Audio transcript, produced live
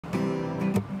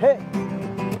Hey.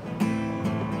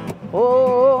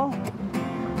 Oh,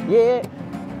 yeah.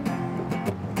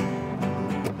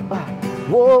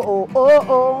 Whoa, oh,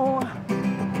 oh.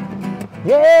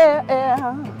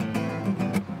 Yeah.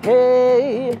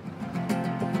 Hey.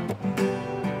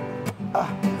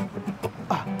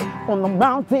 On the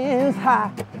mountains high,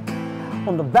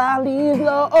 on the valleys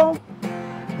low,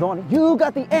 Lord, you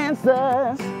got the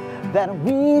answers that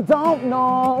we don't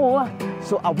know.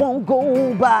 So I won't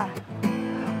go by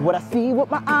what I see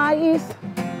with my eyes.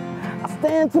 I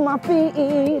stand to my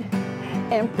feet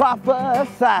and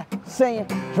prophesy, saying,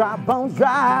 dry bones,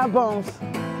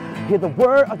 hear the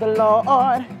word of the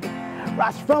Lord.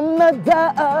 Rise from the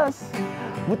dust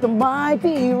with the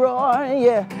mighty roar.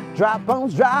 Yeah, dry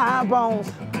bones,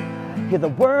 hear the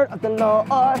word of the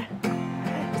Lord.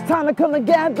 It's time to come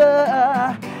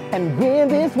together and win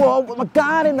this war with my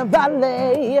God in the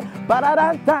valley.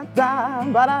 Ba-da-da-da-da,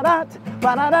 ba-da-da,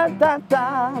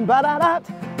 ba-da-da-da-da, ba-da-da,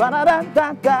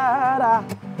 ba-da-da-da-da.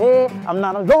 Hey, I'm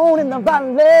not alone in the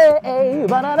valley.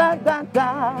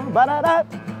 Ba-da-da-da-da, ba-da-da,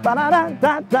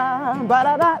 ba-da-da-da-da,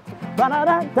 ba-da-da,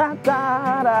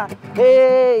 ba-da-da-da-da.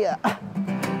 Hey,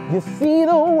 you see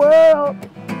the world,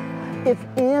 it's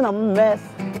in a mess.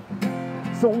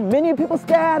 So many people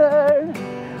scattered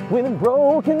with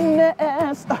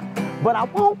brokenness, but I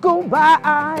won't go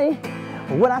by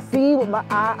what I see with my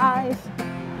eyes.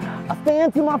 I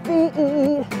stand to my feet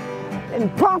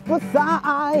and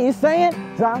prophesy, saying,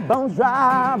 dry bones,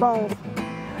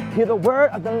 hear the word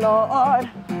of the Lord.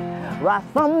 Rise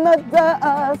from the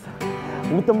dust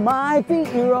with the mighty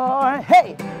roar.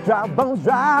 Hey, dry bones,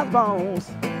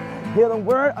 hear the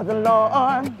word of the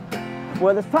Lord.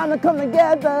 Well, it's time to come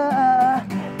together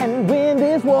and win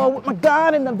this war with my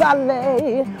God in the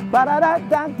valley.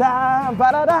 Ba-da-da-da-da,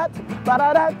 ba-da-da,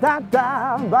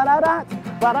 ba-da-da-da-da, ba-da-da,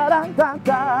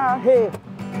 ba-da-da-da-da. Hey,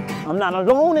 I'm not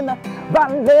alone in the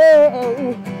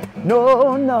valley.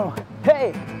 No, no.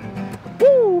 Hey,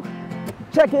 woo,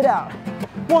 check it out.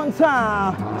 One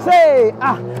time, say,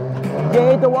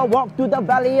 yeah, though I walk through the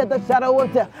valley of the shadow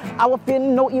of death, I will fear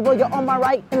no evil, you're on my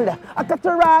right and left. I got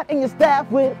your rod and your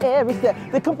staff with every step.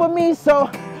 They come for me, so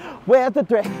where's the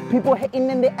threat? People hating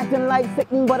and they acting like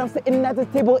Satan, but I'm sitting at the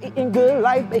table eating good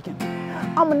like bacon.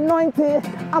 I'm anointed,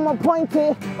 I'm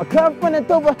appointed, my cup runneth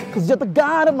over, cause you're the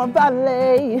God of my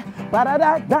valley.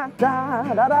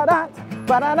 Ba-da-da-da-da, da-da-da,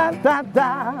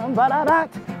 ba-da-da-da-da, ba-da-da,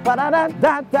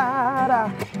 ba-da-da-da-da.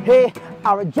 Hey,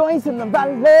 I rejoice in the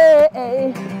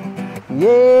valley.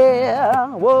 Yeah,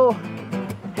 whoa,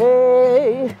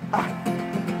 hey,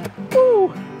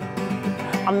 woo.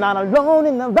 I'm not alone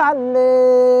in the valley.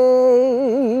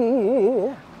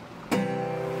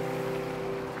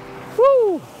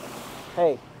 Woo.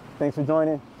 Hey, thanks for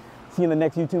joining. See you in the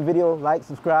next YouTube video. Like,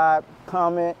 subscribe,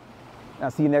 comment, and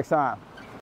I'll see you next time.